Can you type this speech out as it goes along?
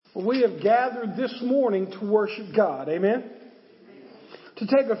We have gathered this morning to worship God. Amen? To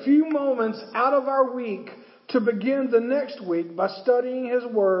take a few moments out of our week to begin the next week by studying His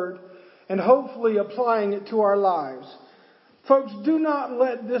Word and hopefully applying it to our lives. Folks, do not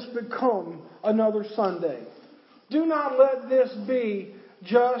let this become another Sunday. Do not let this be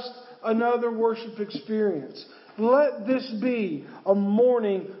just another worship experience. Let this be a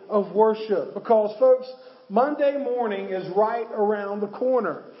morning of worship. Because, folks, Monday morning is right around the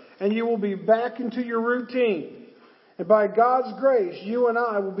corner. And you will be back into your routine. And by God's grace, you and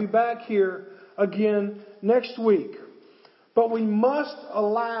I will be back here again next week. But we must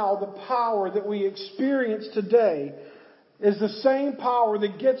allow the power that we experience today is the same power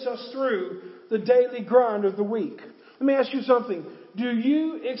that gets us through the daily grind of the week. Let me ask you something. Do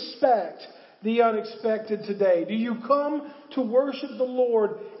you expect the unexpected today? Do you come to worship the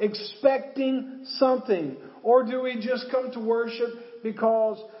Lord expecting something? Or do we just come to worship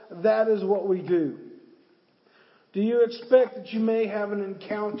because that is what we do? Do you expect that you may have an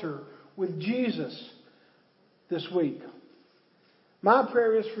encounter with Jesus this week? My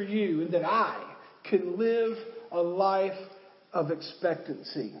prayer is for you and that I can live a life of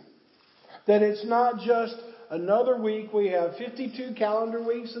expectancy. That it's not just another week. We have 52 calendar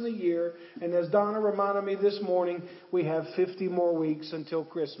weeks in the year. And as Donna reminded me this morning, we have 50 more weeks until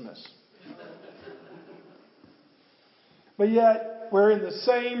Christmas. But yet, we're in the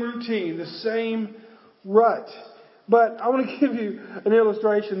same routine, the same rut. But I want to give you an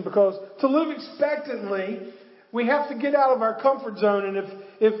illustration because to live expectantly, we have to get out of our comfort zone. And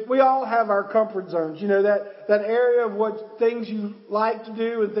if we all have our comfort zones, you know, that area of what things you like to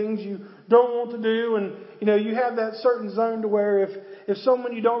do and things you don't want to do. And, you know, you have that certain zone to where if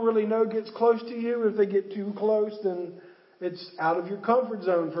someone you don't really know gets close to you, if they get too close, then it's out of your comfort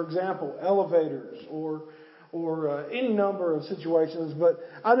zone. For example, elevators or any number of situations. But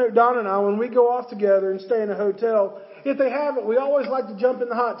I know Don and I, when we go off together and stay in a hotel, if they haven't, we always like to jump in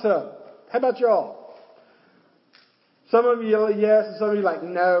the hot tub. How about y'all? Some of you yell yes, and some of you like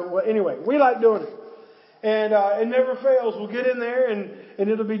no. Well, anyway, we like doing it. And it never fails. We'll get in there and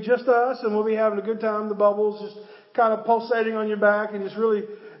it'll be just us and we'll be having a good time. The bubbles just kind of pulsating on your back and just really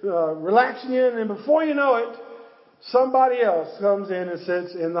relaxing you. And then before you know it, somebody else comes in and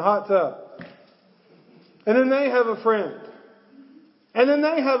sits in the hot tub. And then they have a friend. And then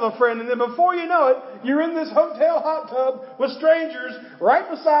they have a friend. And then before you know it, you're in this hotel hot tub with strangers right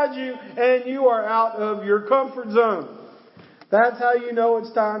beside you and you are out of your comfort zone. That's how you know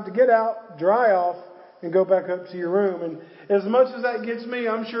it's time to get out, dry off, and go back up to your room. And as much as that gets me,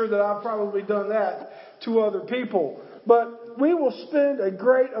 I'm sure that I've probably done that to other people. But we will spend a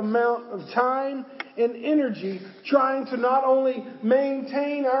great amount of time and energy trying to not only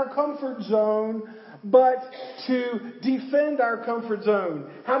maintain our comfort zone, but to defend our comfort zone.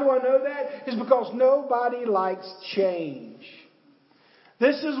 How do I know that? It's because nobody likes change.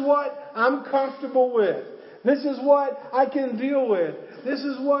 This is what I'm comfortable with. This is what I can deal with. This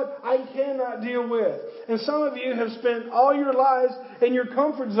is what I cannot deal with. And some of you have spent all your lives in your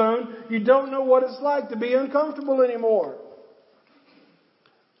comfort zone. You don't know what it's like to be uncomfortable anymore.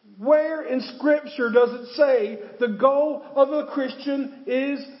 Where in Scripture does it say the goal of a Christian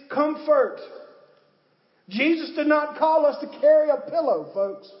is comfort? Jesus did not call us to carry a pillow,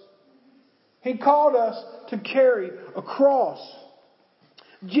 folks. He called us to carry a cross.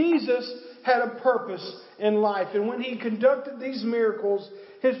 Jesus had a purpose in life. And when He conducted these miracles,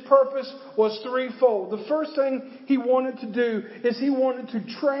 His purpose was threefold. The first thing He wanted to do is He wanted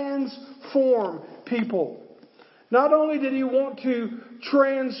to transform people. Not only did He want to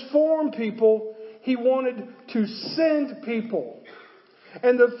transform people, He wanted to send people.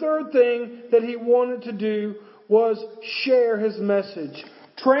 And the third thing that He wanted to do was share His message.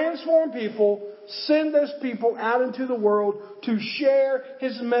 Transform people, send those people out into the world to share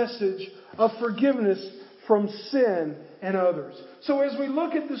His message of forgiveness from sin and others. So as we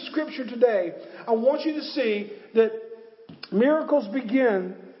look at the Scripture today, I want you to see that miracles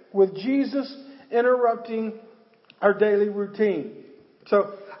begin with Jesus interrupting our daily routine.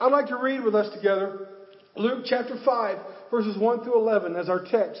 So I'd like to read with us together Luke chapter 5, verses 1 through 11 as our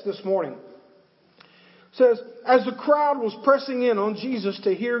text this morning. It says, as the crowd was pressing in on Jesus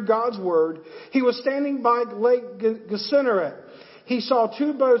to hear God's word, He was standing by Lake Gennesaret. He saw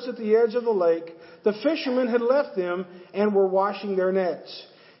two boats at the edge of the lake. The fishermen had left them and were washing their nets.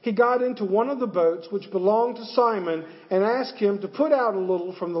 He got into one of the boats, which belonged to Simon, and asked him to put out a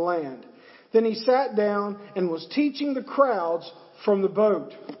little from the land. Then he sat down and was teaching the crowds from the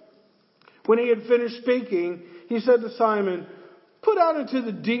boat. When he had finished speaking, he said to Simon, put out into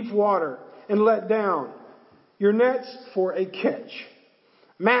the deep water and let down your nets for a catch.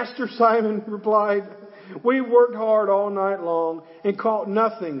 Master, Simon replied, we worked hard all night long and caught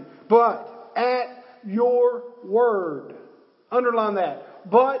nothing, but at your word. Underline that.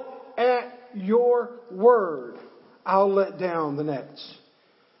 But at your word, I'll let down the nets.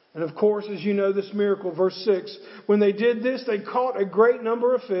 And of course, as you know, this miracle, verse 6, when they did this, they caught a great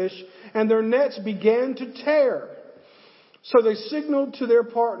number of fish, and their nets began to tear. So they signaled to their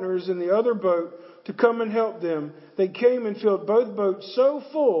partners in the other boat to come and help them. They came and filled both boats so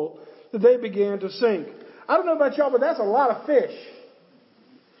full that they began to sink. I don't know about y'all, but that's a lot of fish.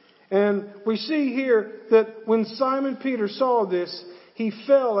 And we see here that when Simon Peter saw this, he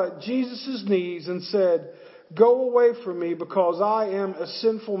fell at Jesus' knees and said, go away from me, because I am a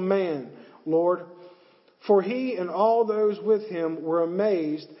sinful man, Lord. For he and all those with him were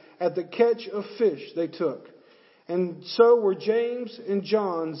amazed at the catch of fish they took. And so were James and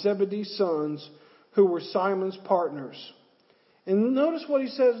John, Zebedee's sons, who were Simon's partners. And notice what he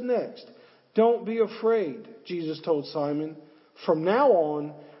says next. Don't be afraid, Jesus told Simon. From now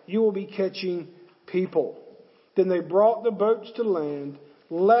on, you will be catching people. Then they brought the boats to land,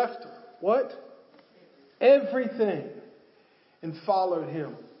 left what? Everything, and followed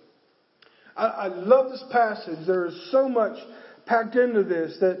him. I love this passage. There is so much packed into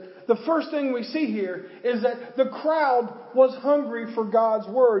this that the first thing we see here is that the crowd was hungry for God's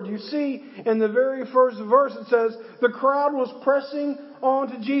word. You see in the very first verse it says the crowd was pressing on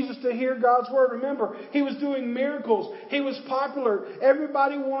to Jesus to hear God's word. Remember, he was doing miracles. He was popular.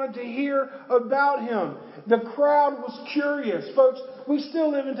 Everybody wanted to hear about him. The crowd was curious. Folks, we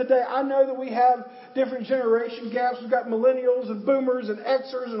still live in today. I know that we have different generation gaps. We've got millennials and boomers and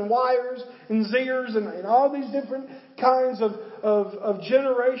Xers and Yers and Zers and all these different kinds of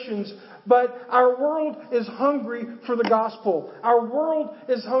generations. But our world is hungry for the gospel. Our world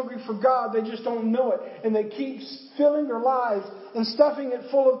is hungry for God. They just don't know it. And they keep filling their lives and stuffing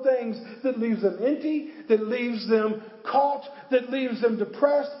it full of things that leaves them empty, that leaves them caught, that leaves them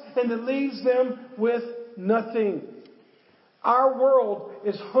depressed, and that leaves them with nothing. Our world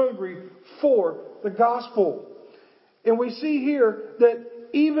is hungry for the gospel. And we see here that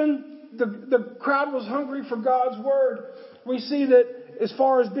even the crowd was hungry for God's word. We see that as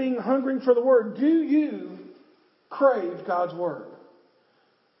far as being hungry for the word, do you crave God's word?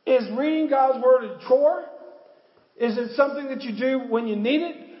 Is reading God's word a chore? Is it something that you do when you need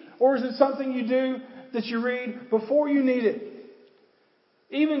it? Or is it something you do that you read before you need it?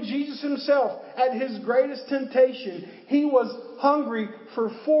 Even Jesus himself, at his greatest temptation, he was hungry for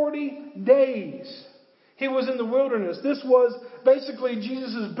 40 days. He was in the wilderness. This was basically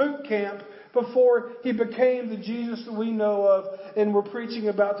Jesus' boot camp before he became the Jesus that we know of and we're preaching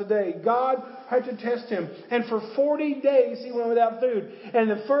about today. God had to test him. And for 40 days he went without food.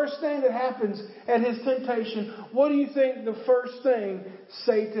 And the first thing that happens at his temptation, what do you think the first thing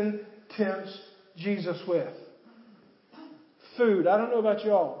Satan tempts Jesus with? Food. I don't know about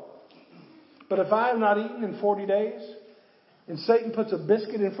y'all, but if I have not eaten in 40 days and Satan puts a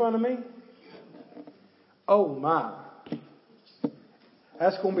biscuit in front of me, oh my,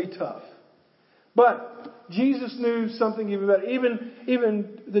 that's going to be tough. But Jesus knew something even better.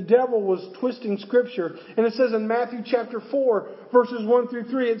 Even the devil was twisting Scripture. And it says in Matthew chapter 4, verses 1 through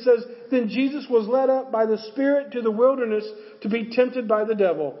 3, it says, then Jesus was led up by the Spirit to the wilderness to be tempted by the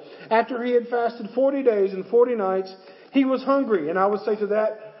devil. After he had fasted 40 days and 40 nights, he was hungry. And I would say to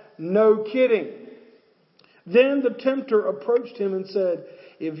that, no kidding. Then the tempter approached him and said,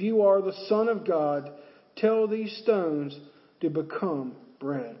 if you are the Son of God, tell these stones to become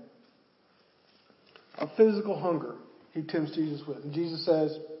bread. A physical hunger he tempts Jesus with. And Jesus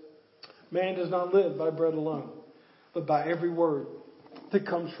says, man does not live by bread alone, but by every word that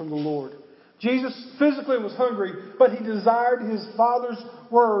comes from the Lord. Jesus physically was hungry, but he desired his Father's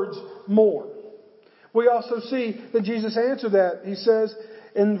words more. We also see that Jesus answered that. He says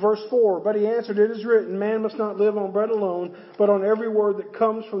in verse 4, but he answered, it is written, man must not live on bread alone, but on every word that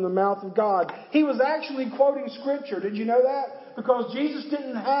comes from the mouth of God. He was actually quoting Scripture. Did you know that? Because Jesus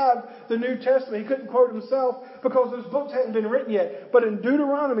didn't have the New Testament. He couldn't quote himself because those books hadn't been written yet. But in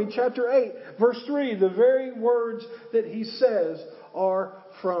Deuteronomy chapter 8, verse 3, the very words that he says are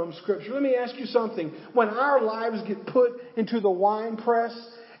from Scripture. Let me ask you something. When our lives get put into the wine press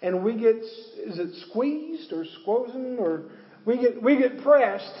and we get, is it squeezed or squozen, or we get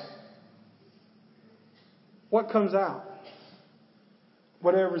pressed, what comes out?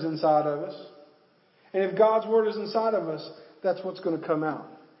 Whatever's inside of us. And if God's Word is inside of us, that's what's going to come out.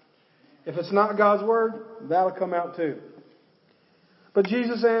 If it's not God's Word, that'll come out too. But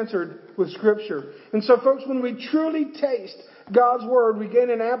Jesus answered with Scripture. And so folks, when we truly taste God's Word, we gain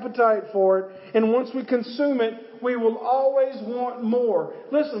an appetite for it. And once we consume it, we will always want more.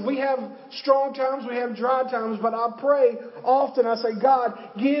 Listen, we have strong times, we have dry times, but I pray often, I say, God,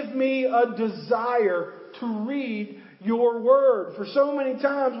 give me a desire to read your Word. For so many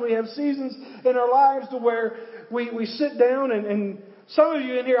times we have seasons in our lives to where we sit down and some of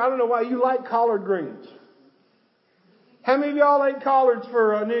you in here, I don't know why, you like collard greens. How many of y'all ate collards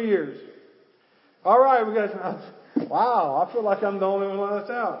for New Year's? All right, we got. Wow, I feel like I'm the only one that's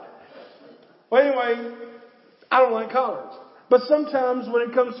out. Well, anyway, I don't like collards. But sometimes when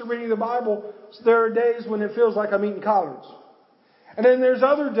it comes to reading the Bible, there are days when it feels like I'm eating collards. And then there's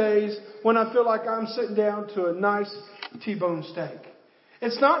other days when I feel like I'm sitting down to a nice T-bone steak.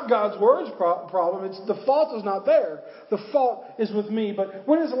 It's not God's Word's problem. It's the fault is not there. The fault is with me. But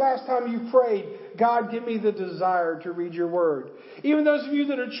when is the last time you prayed, God, give me the desire to read your Word? Even those of you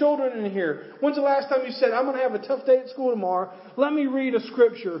that are children in here, when's the last time you said, I'm going to have a tough day at school tomorrow. Let me read a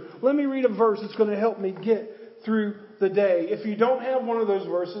scripture. Let me read a verse that's going to help me get through the day. If you don't have one of those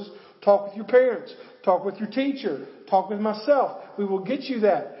verses, talk with your parents. Talk with your teacher. Talk with myself. We will get you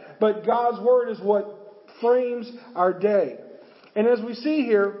that. But God's Word is what frames our day. And as we see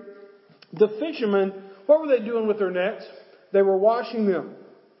here, the fishermen, what were they doing with their nets? They were washing them.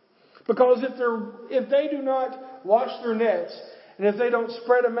 Because if they do not wash their nets, and if they don't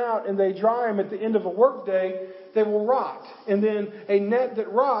spread them out and they dry them at the end of a work day, they will rot. And then a net that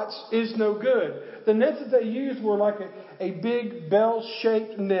rots is no good. The nets that they used were like a big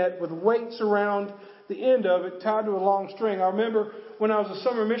bell-shaped net with weights around the end of it tied to a long string. I remember when I was a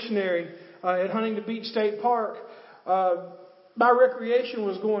summer missionary at Huntington Beach State Park, my recreation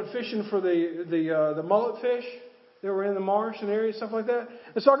was going fishing for the mullet fish that were in the marsh and area, stuff like that.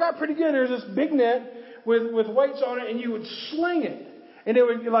 And so I got pretty good. There was this big net with weights on it, and you would sling it. And it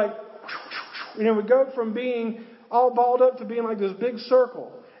would be like, and it would go from being all balled up to being like this big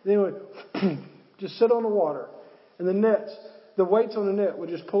circle. And then it would just sit on the water. And the weights on the net would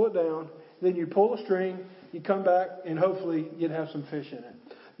just pull it down. Then you pull the string, you come back, and hopefully you'd have some fish in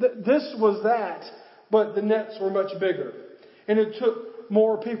it. This was that, but the nets were much bigger. And it took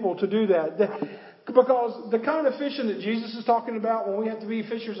more people to do that. Because the kind of fishing that Jesus is talking about when we have to be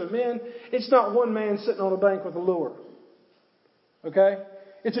fishers of men, it's not one man sitting on a bank with a lure. Okay?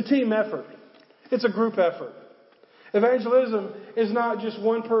 It's a team effort. It's a group effort. Evangelism is not just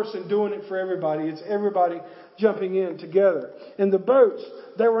one person doing it for everybody. It's everybody jumping in together. And the boats,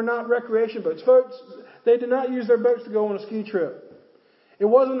 they were not recreation boats. Folks, they did not use their boats to go on a ski trip. It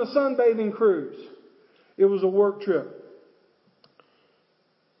wasn't a sunbathing cruise. It was a work trip.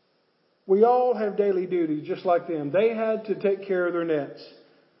 We all have daily duties just like them. They had to take care of their nets.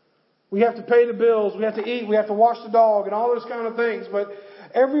 We have to pay the bills. We have to eat. We have to wash the dog and all those kind of things. But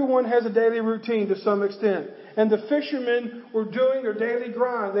everyone has a daily routine to some extent. And the fishermen were doing their daily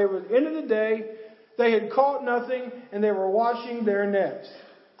grind. They were, at the end of the day, they had caught nothing and they were washing their nets.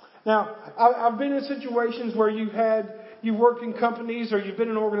 Now, I've been in situations where you've worked in companies or you've been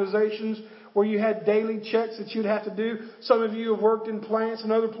in organizations where you had daily checks that you'd have to do. Some of you have worked in plants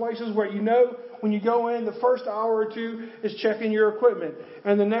and other places where you know when you go in, the first hour or two is checking your equipment.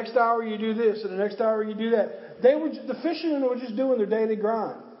 And the next hour you do this and the next hour you do that. The fishermen were just doing their daily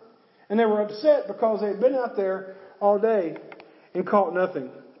grind. And they were upset because they had been out there all day and caught nothing.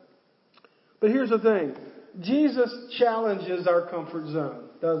 But here's the thing. Jesus challenges our comfort zone,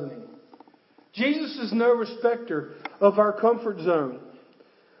 doesn't he? Jesus is no respecter of our comfort zone.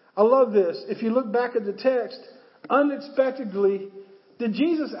 I love this. If you look back at the text, unexpectedly, did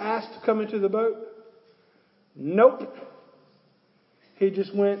Jesus ask to come into the boat? Nope. He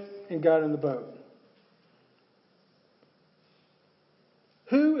just went and got in the boat.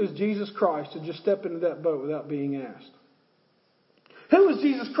 Who is Jesus Christ to just step into that boat without being asked? Who is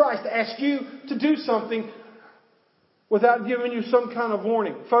Jesus Christ to ask you to do something without giving you some kind of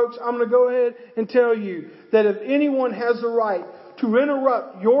warning? Folks, I'm going to go ahead and tell you that if anyone has the right to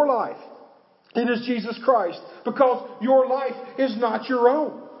interrupt your life, it is Jesus Christ, because your life is not your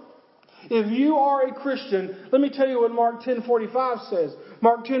own. If you are a Christian, let me tell you what Mark 10:45 says.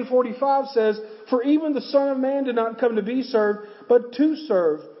 Mark 10:45 says, "For even the Son of Man did not come to be served, but to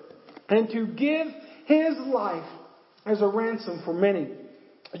serve, and to give His life as a ransom for many."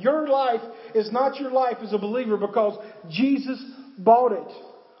 Your life is not your life as a believer because Jesus bought it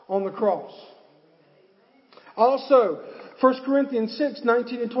on the cross. Also, 1 Corinthians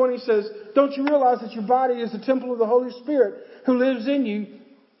 6:19 and 20 says, "Don't you realize that your body is the temple of the Holy Spirit who lives in you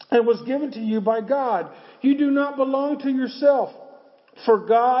and was given to you by God? You do not belong to yourself, for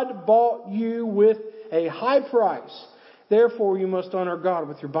God bought you with a high price. Therefore, you must honor God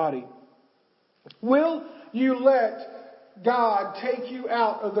with your body." Will you let God take you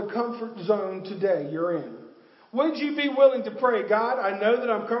out of the comfort zone today you're in? Would you be willing to pray, God, I know that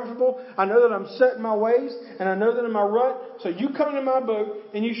I'm comfortable, I know that I'm set in my ways, and I know that I'm in my rut, so you come in my boat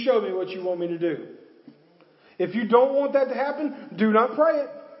and you show me what you want me to do. If you don't want that to happen, do not pray it.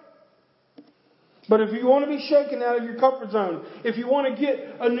 But if you want to be shaken out of your comfort zone, if you want to get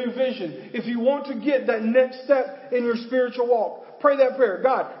a new vision, if you want to get that next step in your spiritual walk, pray that prayer.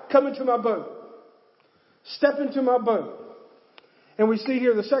 God, come into my boat. Step into my boat. And we see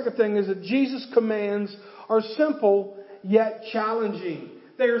here the second thing is that Jesus' commands are simple yet challenging.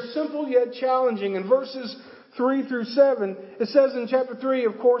 They are simple yet challenging. In verses 3 through 7, it says in chapter 3,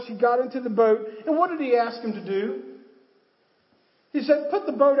 of course, he got into the boat. And what did he ask him to do? He said, put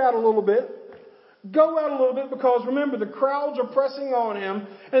the boat out a little bit. Go out a little bit because remember, the crowds are pressing on him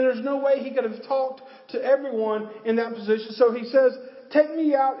and there's no way he could have talked to everyone in that position. So he says, take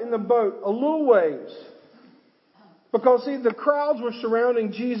me out in the boat a little ways. Because see, the crowds were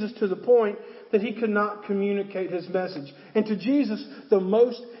surrounding Jesus to the point that he could not communicate his message. And to Jesus, the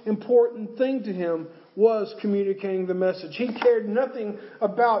most important thing to him was communicating the message. He cared nothing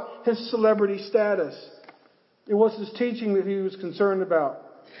about his celebrity status. It was his teaching that he was concerned about.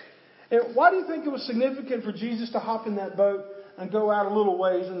 And why do you think it was significant for Jesus to hop in that boat and go out a little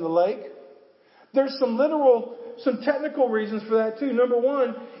ways in the lake? There's some technical reasons for that too. Number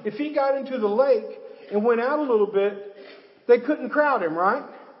one, if he got into the lake and went out a little bit, they couldn't crowd him, right?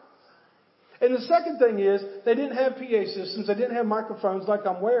 And the second thing is, they didn't have PA systems. They didn't have microphones like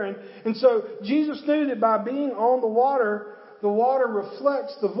I'm wearing. And so Jesus knew that by being on the water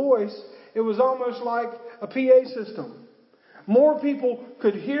reflects the voice. It was almost like a PA system. More people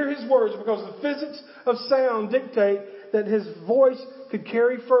could hear his words because the physics of sound dictate that his voice could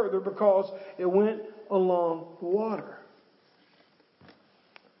carry further because it went along the water.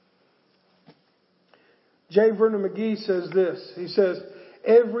 J. Vernon McGee says this. He says,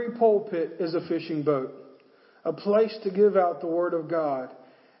 every pulpit is a fishing boat, a place to give out the word of God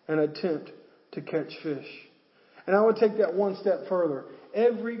and attempt to catch fish. And I would take that one step further.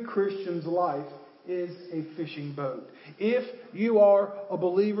 Every Christian's life is a fishing boat. If you are a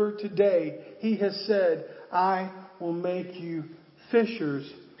believer today, he has said, I will make you fishers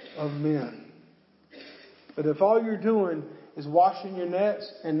of men. But if all you're doing is washing your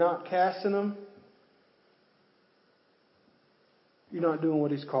nets and not casting them, you're not doing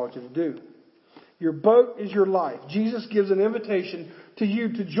what he's called you to do. Your boat is your life. Jesus gives an invitation to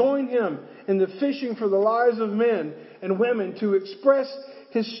you to join him in the fishing for the lives of men and women, to express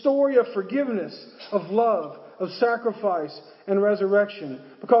his story of forgiveness, of love, of sacrifice, and resurrection.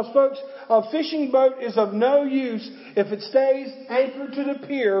 Because, folks, a fishing boat is of no use if it stays anchored to the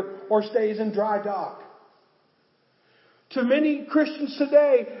pier or stays in dry dock. To many Christians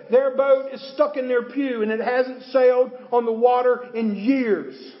today, their boat is stuck in their pew and it hasn't sailed on the water in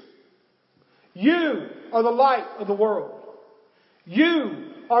years. You are the light of the world.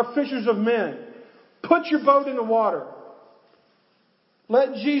 You are fishers of men. Put your boat in the water.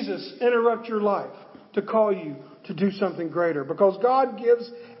 Let Jesus interrupt your life to call you to do something greater. Because God gives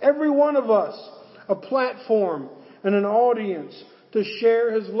every one of us a platform and an audience to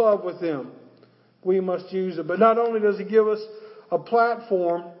share his love with them. We must use it. But not only does he give us a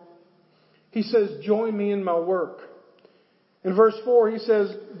platform, he says, join me in my work. In verse 4, he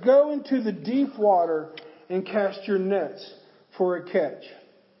says, go into the deep water and cast your nets for a catch.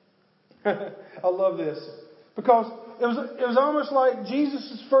 I love this. Because it was almost like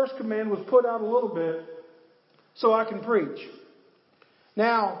Jesus' first command was put out a little bit so I can preach.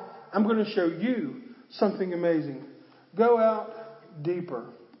 Now, I'm going to show you something amazing. Go out deeper,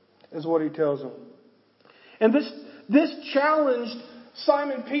 is what he tells them. And this challenged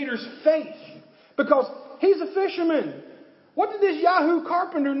Simon Peter's faith because he's a fisherman. What did this Yahoo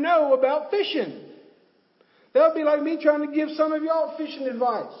carpenter know about fishing? That would be like me trying to give some of y'all fishing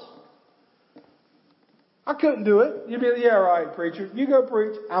advice. I couldn't do it. You'd be like, yeah, right, preacher. You go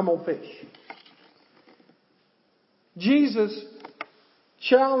preach. I'm going to fish. Jesus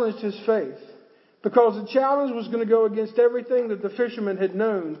challenged his faith because the challenge was going to go against everything that the fisherman had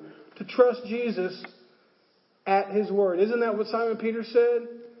known, to trust Jesus at his word. Isn't that what Simon Peter said?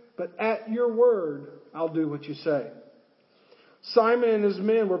 But at your word, I'll do what you say. Simon and his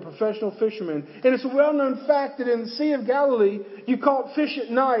men were professional fishermen. And it's a well-known fact that in the Sea of Galilee, you caught fish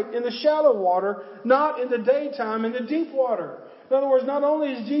at night in the shallow water, not in the daytime in the deep water. In other words, not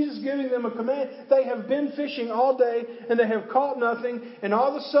only is Jesus giving them a command, they have been fishing all day and they have caught nothing. And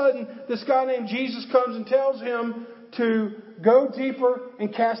all of a sudden, this guy named Jesus comes and tells him to go deeper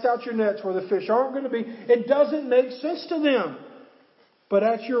and cast out your nets where the fish aren't going to be. It doesn't make sense to them. But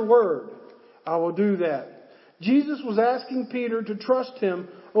at your word, I will do that. Jesus was asking Peter to trust him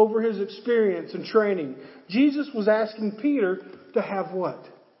over his experience and training. Jesus was asking Peter to have what?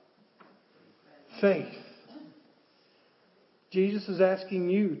 Faith. Jesus is asking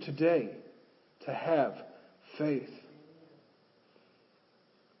you today to have faith.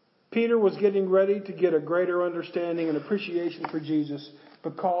 Peter was getting ready to get a greater understanding and appreciation for Jesus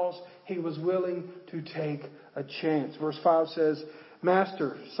because he was willing to take a chance. Verse 5 says,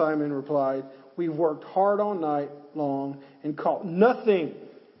 "Master," Simon replied, "we've worked hard all night long and caught nothing.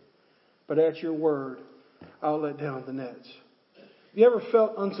 But at your word, I'll let down the nets." Have you ever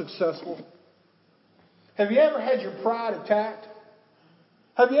felt unsuccessful? Have you ever had your pride attacked?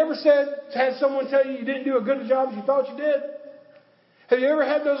 Have you ever had someone tell you didn't do a good job as you thought you did? Have you ever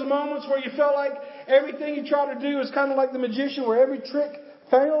had those moments where you felt like everything you try to do is kind of like the magician where every trick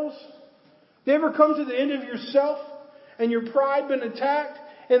fails? You ever come to the end of yourself and your pride been attacked?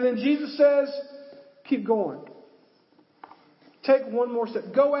 And then Jesus says, keep going. Take one more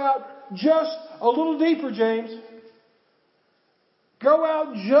step. Go out just a little deeper, James. Go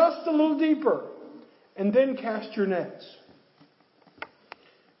out just a little deeper. And then cast your nets.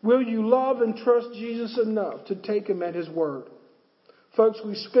 Will you love and trust Jesus enough to take Him at His word? Folks,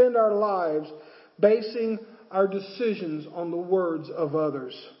 we spend our lives basing our decisions on the words of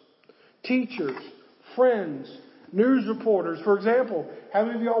others. Teachers, friends, news reporters. For example, how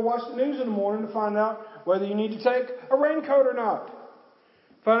many of y'all watch the news in the morning to find out whether you need to take a raincoat or not?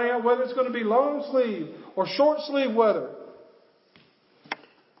 Finding out whether it's going to be long sleeve or short sleeve weather.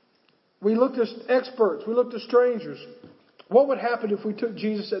 We looked at experts. We looked at strangers. What would happen if we took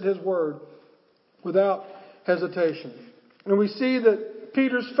Jesus at His word without hesitation? And we see that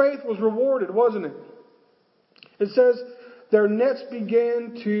Peter's faith was rewarded, wasn't it? It says their nets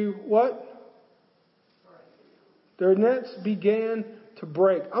began to what? Their nets began to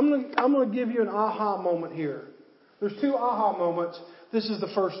break. I'm going to give you an aha moment here. There's two aha moments. This is the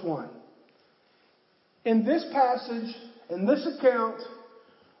first one. In this passage, in this account,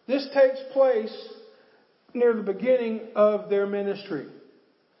 this takes place near the beginning of their ministry.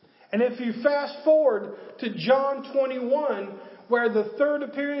 And if you fast forward to John 21, where the third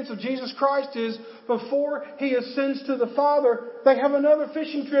appearance of Jesus Christ is before He ascends to the Father, they have another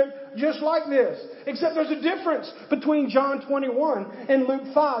fishing trip just like this. Except there's a difference between John 21 and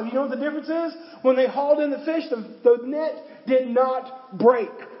Luke 5. You know what the difference is? When they hauled in the fish, the net did not break.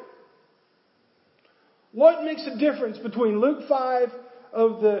 What makes a difference between Luke 5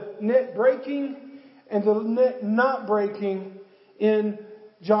 of the net breaking and the net not breaking in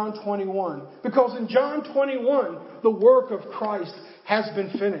John 21? Because in John 21, the work of Christ has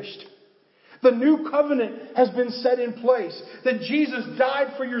been finished. The new covenant has been set in place. That Jesus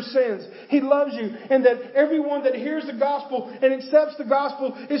died for your sins. He loves you. And that everyone that hears the gospel and accepts the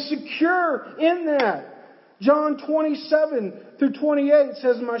gospel is secure in that. John 27 through 28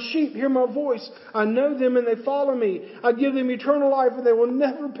 says, "My sheep hear my voice. I know them and they follow me. I give them eternal life and they will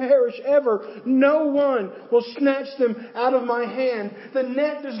never perish ever. No one will snatch them out of my hand." The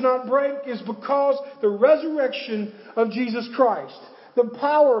net does not break is because the resurrection of Jesus Christ. The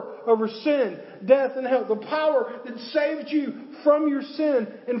power over sin, death, and hell. The power that saved you from your sin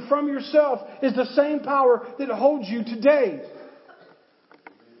and from yourself is the same power that holds you today.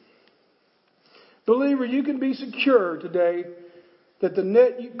 Believer, you can be secure today that the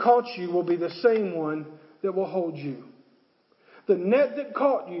net that caught you will be the same one that will hold you. The net that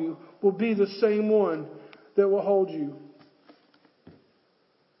caught you will be the same one that will hold you.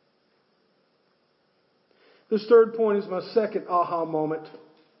 This third point is my second aha moment.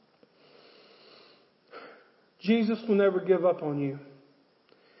 Jesus will never give up on you.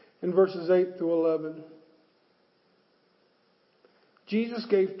 In verses 8 through 11. Jesus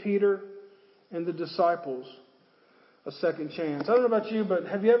gave Peter and the disciples a second chance. I don't know about you, but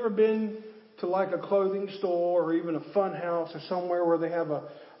have you ever been to like a clothing store or even a fun house or somewhere where they have a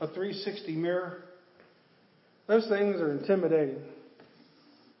 360 mirror? Those things are intimidating.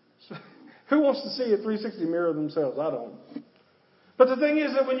 So, who wants to see a 360 mirror of themselves? I don't. But the thing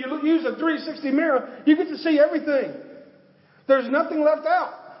is that when you use a 360 mirror, you get to see everything. There's nothing left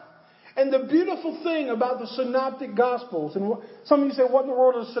out. And the beautiful thing about the Synoptic Gospels, and some of you say, what in the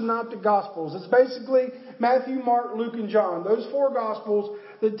world is Synoptic Gospels? It's basically Matthew, Mark, Luke, and John. Those four Gospels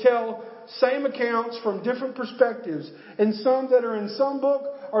that tell same accounts from different perspectives. And some that are in some book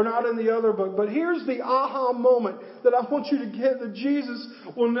are not in the other book. But here's the aha moment that I want you to get, that Jesus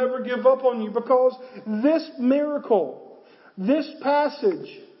will never give up on you. Because this miracle, this passage,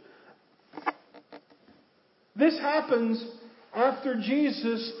 this happens after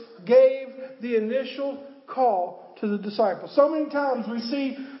Jesus gave the initial call to the disciples. So many times we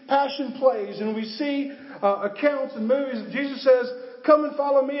see passion plays and we see accounts and movies and Jesus says, come and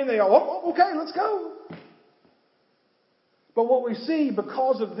follow me, and they all, oh, okay, let's go. But what we see,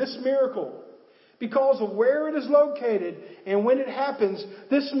 because of this miracle, because of where it is located and when it happens,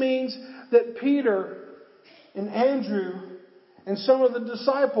 this means that Peter and Andrew and some of the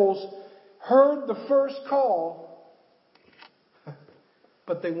disciples heard the first call,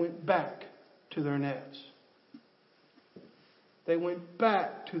 but they went back to their nets. They went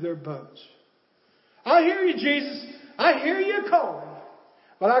back to their boats. I hear you, Jesus. I hear you calling,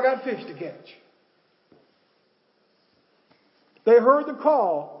 but I got fish to catch. They heard the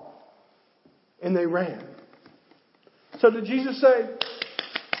call and they ran. So did Jesus say,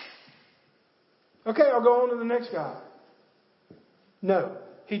 okay, I'll go on to the next guy? No,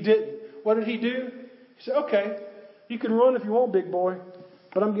 he didn't. What did he do? He said, okay, you can run if you want, big boy,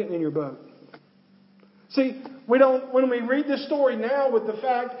 but I'm getting in your boat. See, when we read this story now with the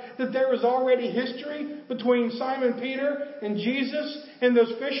fact that there was already history between Simon Peter and Jesus and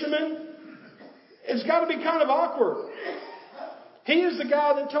those fishermen, it's got to be kind of awkward. He is the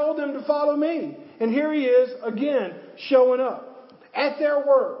guy that told them to follow me. And here he is again showing up at their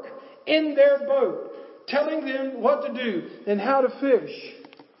work, in their boat, telling them what to do and how to fish.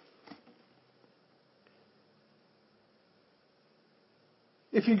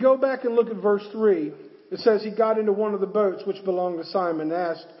 If you go back and look at verse 3, it says he got into one of the boats which belonged to Simon and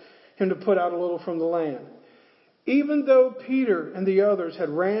asked him to put out a little from the land. Even though Peter and the others had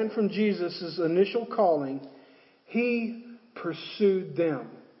ran from Jesus' initial calling, he pursued them.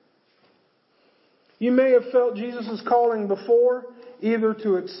 You may have felt Jesus' calling before, either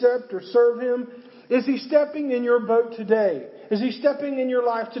to accept or serve him. Is he stepping in your boat today? Is he stepping in your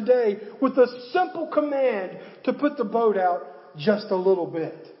life today with a simple command to put the boat out just a little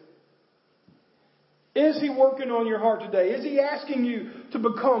bit? Is he working on your heart today? Is he asking you to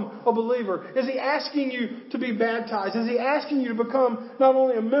become a believer? Is he asking you to be baptized? Is he asking you to become not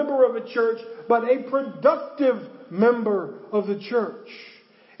only a member of a church, but a productive member of the church?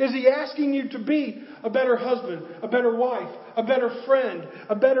 Is he asking you to be a better husband, a better wife, a better friend,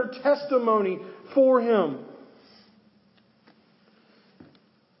 a better testimony for him?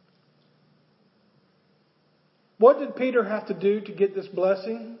 What did Peter have to do to get this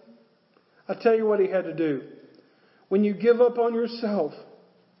blessing? I'll tell you what he had to do. When you give up on yourself,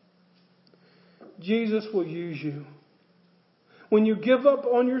 Jesus will use you. When you give up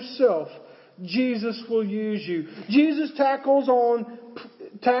on yourself, Jesus will use you. Jesus tackles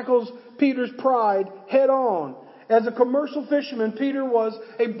Peter's pride head on. As a commercial fisherman, Peter was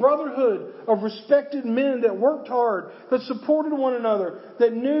a brotherhood of respected men that worked hard, that supported one another,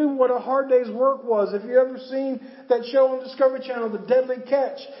 that knew what a hard day's work was. If you've ever seen that show on Discovery Channel, The Deadly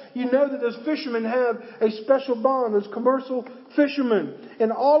Catch, you know that those fishermen have a special bond, those commercial fishermen.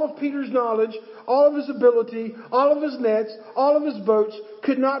 And all of Peter's knowledge, all of his ability, all of his nets, all of his boats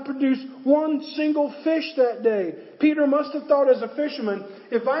could not produce one single fish that day. Peter must have thought as a fisherman,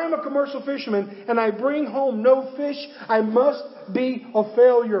 if I am a commercial fisherman and I bring home no fish, I must be a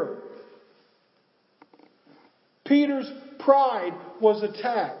failure. Peter's pride was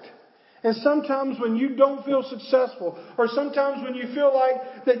attacked. And sometimes when you don't feel successful, or sometimes when you feel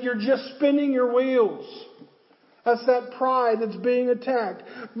like that you're just spinning your wheels, that's that pride that's being attacked.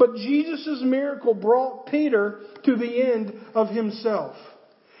 But Jesus' miracle brought Peter to the end of himself.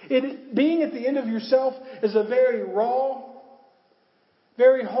 Being at the end of yourself is a very raw,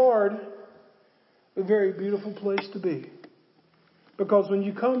 very hard, but very beautiful place to be. Because when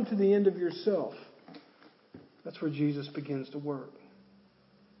you come to the end of yourself, that's where Jesus begins to work.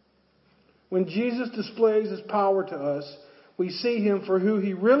 When Jesus displays his power to us, we see him for who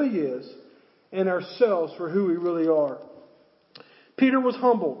he really is and ourselves for who we really are. Peter was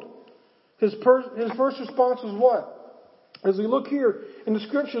humbled. His first response was what? As we look here in the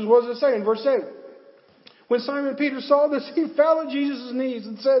scriptures, what does it say in verse 8? When Simon Peter saw this, he fell at Jesus' knees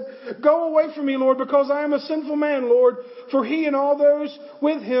and said, "Go away from me, Lord, because I am a sinful man, Lord." For he and all those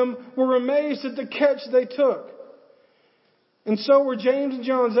with him were amazed at the catch they took. And so were James and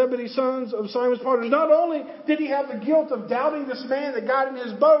John, Zebedee's sons of Simon's partners. Not only did he have the guilt of doubting this man that got in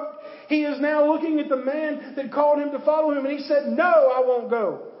his boat, he is now looking at the man that called him to follow him, and he said, "No, I won't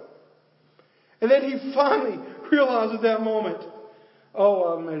go." And then he finally realized at that moment,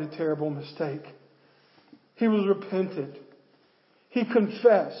 oh, I've made a terrible mistake. He was repentant. He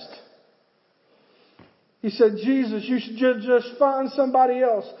confessed. He said, "Jesus, you should just find somebody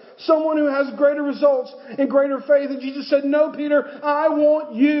else. Someone who has greater results and greater faith." And Jesus said, "No, Peter, I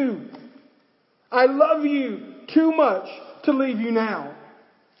want you. I love you too much to leave you now."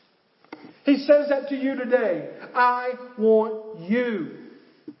 He says that to you today. I want you.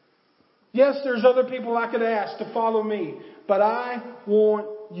 Yes, there's other people I could ask to follow me, but I want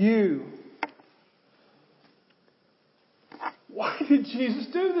you. Why did Jesus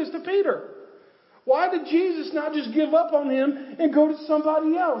do this to Peter? Why did Jesus not just give up on him and go to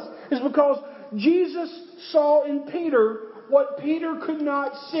somebody else? It's because Jesus saw in Peter what Peter could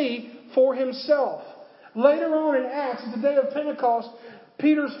not see for himself. Later on in Acts, at the day of Pentecost,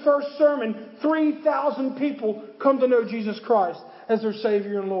 Peter's first sermon, 3,000 people come to know Jesus Christ as their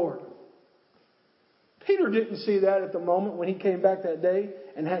Savior and Lord. Peter didn't see that at the moment when he came back that day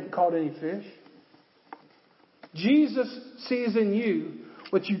and hadn't caught any fish. Jesus sees in you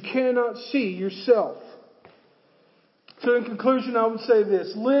what you cannot see yourself. So in conclusion, I would say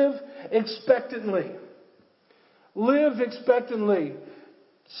this. Live expectantly. Live expectantly.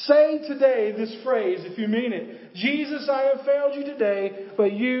 Say today this phrase, if you mean it. Jesus, I have failed you today,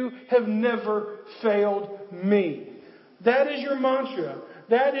 but you have never failed me. That is your mantra.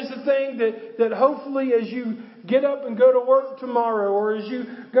 That is the thing that hopefully as you get up and go to work tomorrow, or as you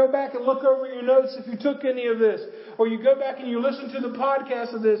go back and look over your notes if you took any of this, or you go back and you listen to the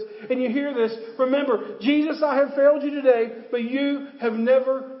podcast of this and you hear this, remember, Jesus, I have failed you today, but you have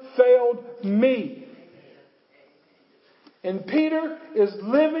never failed me. And Peter is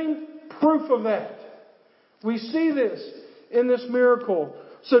living proof of that. We see this in this miracle.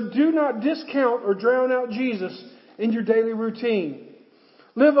 So do not discount or drown out Jesus in your daily routine.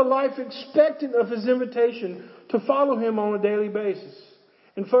 Live a life expectant of His invitation to follow Him on a daily basis.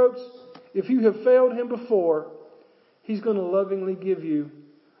 And folks, if you have failed Him before, He's going to lovingly give you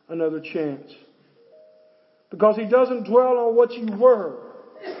another chance. Because He doesn't dwell on what you were,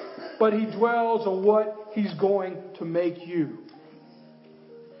 but He dwells on what He's going to make you.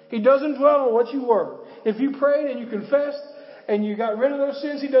 He doesn't dwell on what you were. If you prayed and you confessed and you got rid of those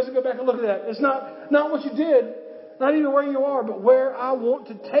sins, He doesn't go back and look at that. It's not what you did, not even where you are, but where I want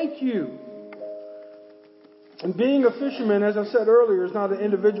to take you. And being a fisherman, as I said earlier, is not an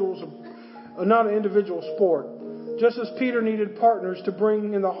individual sport. Just as Peter needed partners to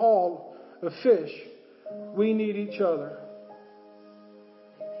bring in the haul of fish, we need each other.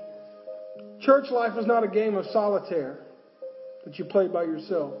 Church life is not a game of solitaire that you play by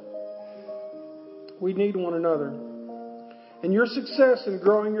yourself. We need one another. And your success in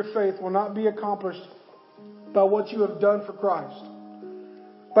growing your faith will not be accomplished by what you have done for Christ,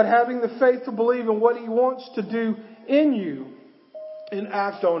 but having the faith to believe in what He wants to do in you and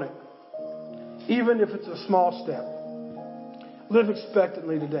act on it, even if it's a small step. Live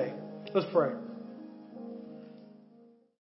expectantly today. Let's pray.